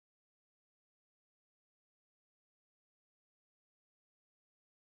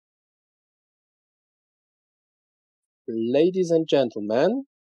ladies and gentlemen,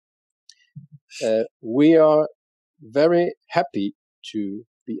 we are very happy to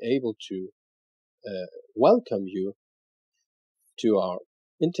be able to welcome you to our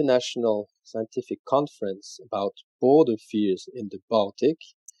international scientific conference about border fears in the Baltic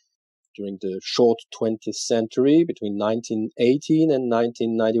during the short 20th century between 1918 and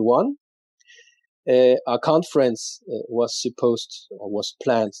 1991. Our conference was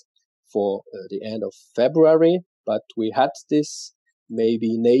planned for the end of February, but we had this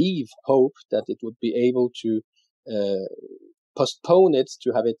maybe naive hope that it would be able to postpone it,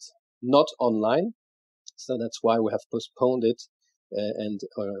 to have it not online. So that's why we have postponed it, and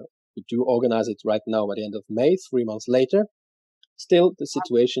we do organize it right now by the end of May, 3 months later. Still, the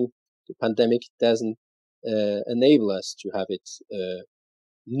situation, the pandemic doesn't enable us to have it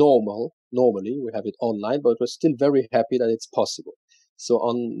normally. We have it online, but we're still very happy that it's possible. So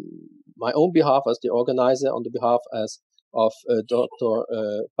on my own behalf as the organizer, on the behalf of Dr.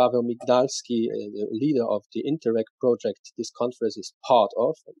 Paweł Migdalski, the leader of the Interreg project this conference is part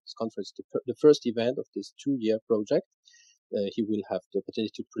of. This conference is the first event of this 2-year project. He will have the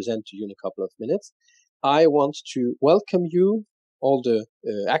opportunity to present to you in a couple of minutes. I want to welcome you, all the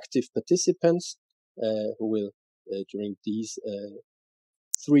active participants who will, during these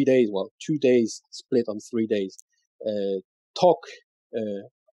 3 days, 2 days split on 3 days, talk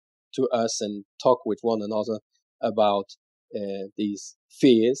to us and talk with one another about these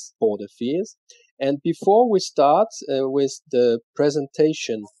fears, border fears. And before we start with the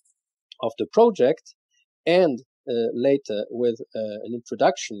presentation of the project and later with an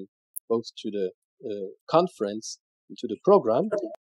introduction both to the conference and to the program,